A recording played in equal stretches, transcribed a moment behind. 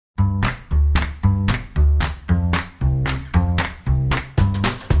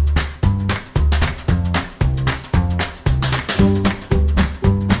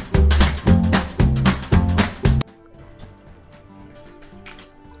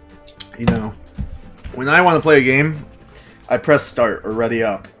You know, when I want to play a game, I press start or ready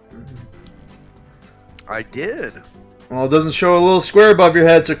up. I did. Well, it doesn't show a little square above your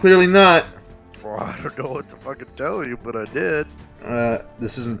head, so clearly not. Well, I don't know what to fucking tell you, but I did.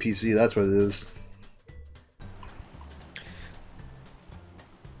 This isn't PC, that's what it is.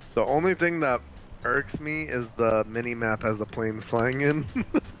 The only thing that irks me is the mini-map has the planes flying in.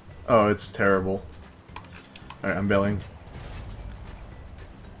 Oh, it's terrible. Alright, I'm bailing.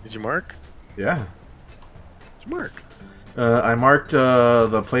 Did you mark? Yeah. Did you mark? I marked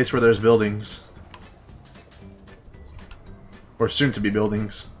the place where there's buildings. Or soon to be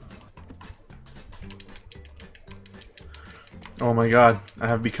buildings. Oh my god, I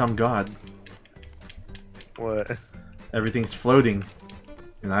have become God. What? Everything's floating,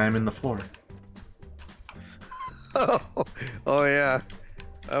 and I am in the floor. Oh yeah,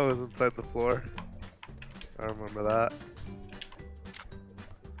 I was inside the floor. I remember that.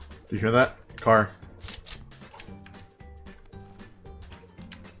 Do you hear that? Car.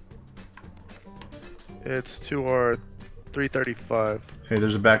 It's 2R 335. Hey,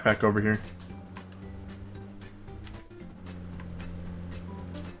 there's a backpack over here.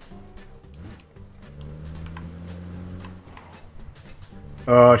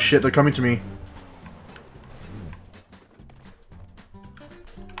 Oh shit, they're coming to me.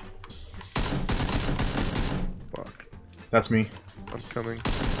 Fuck. That's me. I'm coming.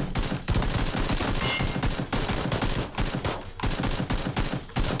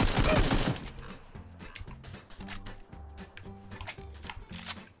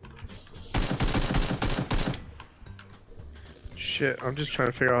 Shit, I'm just trying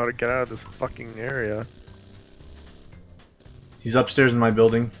to figure out how to get out of this fucking area. He's upstairs in my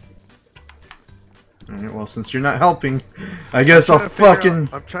building. Alright, well, since you're not helping, I guess I'll fucking...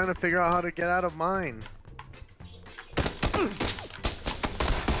 I'm trying to figure out how to get out of mine.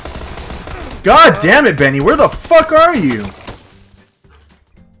 God damn it, Benny! Where the fuck are you? I'm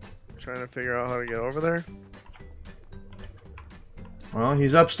trying to figure out how to get over there. Well,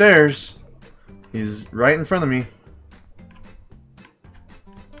 he's upstairs. He's right in front of me.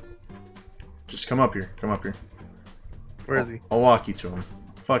 Just come up here. Come up here. Where is he? I'll walk you to him.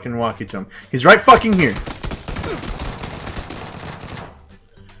 Fucking walk you to him. He's right fucking here.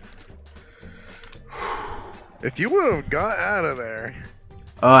 If you would have got out of there.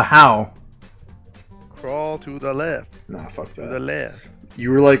 How? Crawl to the left. Nah, fuck that. To the left.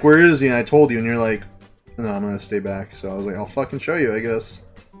 You were like, where is he? And I told you, and you're like, no, I'm gonna stay back. So I was like, I'll fucking show you, I guess.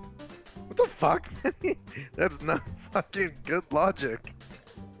 What the fuck? That's not fucking good logic.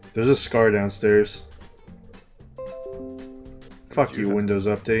 There's a scar downstairs. Fuck you, Windows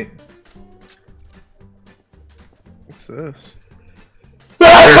Update. What's this?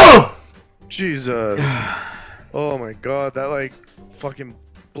 Jesus. Oh my god, that like fucking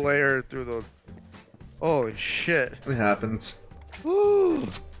blared through the... Holy shit. It happens. I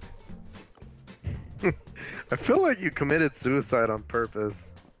feel like you committed suicide on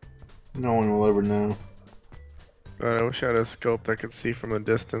purpose. No one will ever know. God, I wish I had a scope that could see from a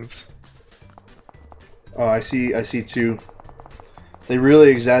distance. Oh, I see two. They really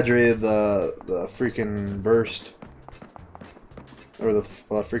exaggerated the freaking burst. Or the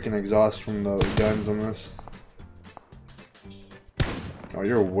freaking exhaust from the guns on this. Oh,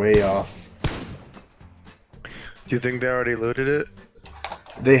 you're way off. Do you think they already looted it?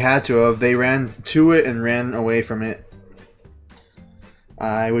 They had to have. They ran to it and ran away from it.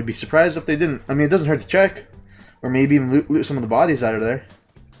 I would be surprised if they didn't. I mean, it doesn't hurt to check. Or maybe even loot some of the bodies out of there.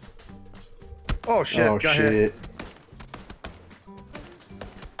 Oh shit, oh got shit. hit.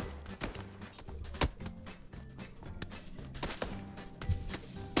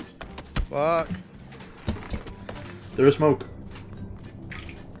 Fuck. There's smoke.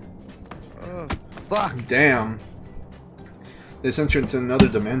 Oh, fuck. Damn. This entrance in another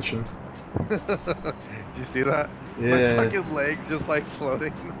dimension. Did you see that? Yeah. My fucking legs just like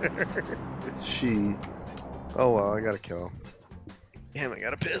floating there. She. Oh well, I gotta kill. Damn, I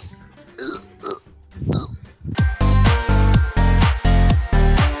gotta piss. Ugh.